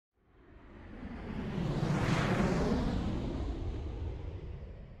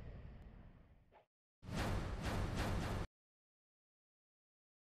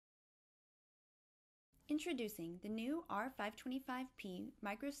Introducing the new R525P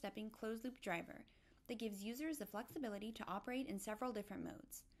Microstepping closed-loop driver that gives users the flexibility to operate in several different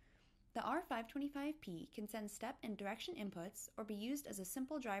modes. The R525P can send step and direction inputs or be used as a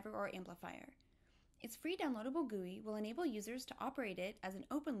simple driver or amplifier. Its free downloadable GUI will enable users to operate it as an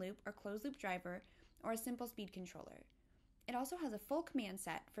open-loop or closed-loop driver or a simple speed controller. It also has a full command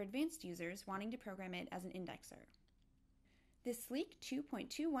set for advanced users wanting to program it as an indexer. This sleek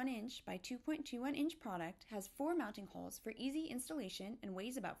 2.21-inch by 2.21-inch product has 4 mounting holes for easy installation and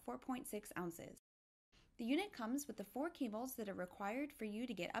weighs about 4.6 ounces. The unit comes with the 4 cables that are required for you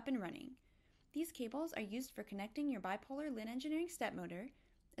to get up and running. These cables are used for connecting your bipolar Lin Engineering step motor,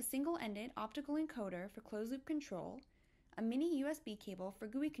 a single-ended optical encoder for closed-loop control, a mini USB cable for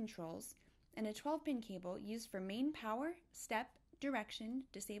GUI controls, and a 12-pin cable used for main power, step, direction,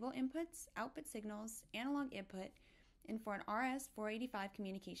 disable inputs, output signals, analog input, and for an RS485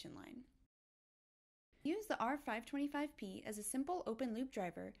 communication line. To use the R525P as a simple open-loop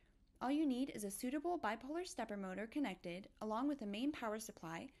driver, all you need is a suitable bipolar stepper motor connected along with a main power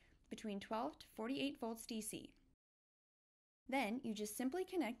supply between 12 to 48 volts DC. Then you just simply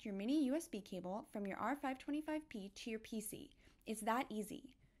connect your mini USB cable from your R525P to your PC. It's that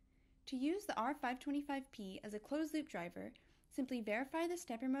easy. To use the R525P as a closed-loop driver, simply verify the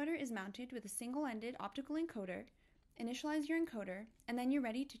stepper motor is mounted with a single-ended optical encoder, initialize your encoder, and then you're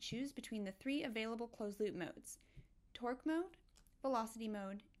ready to choose between the 3 available closed-loop modes: torque mode, velocity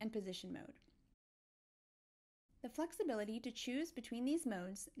mode, and position mode. The flexibility to choose between these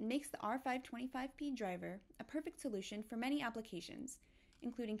modes makes the R525P driver a perfect solution for many applications,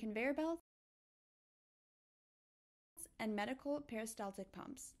 including conveyor belts and medical peristaltic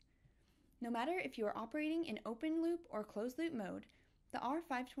pumps. No matter if you are operating in open-loop or closed-loop mode, the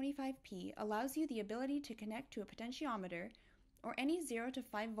R525P allows you the ability to connect to a potentiometer or any 0 to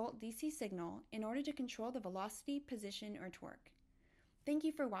 5 volt DC signal in order to control the velocity, position, or torque. Thank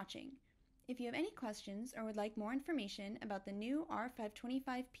you for watching. If you have any questions or would like more information about the new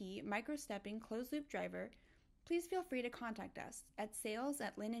R525P Microstepping closed-loop driver, please feel free to contact us at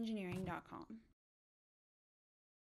sales@linengineering.com.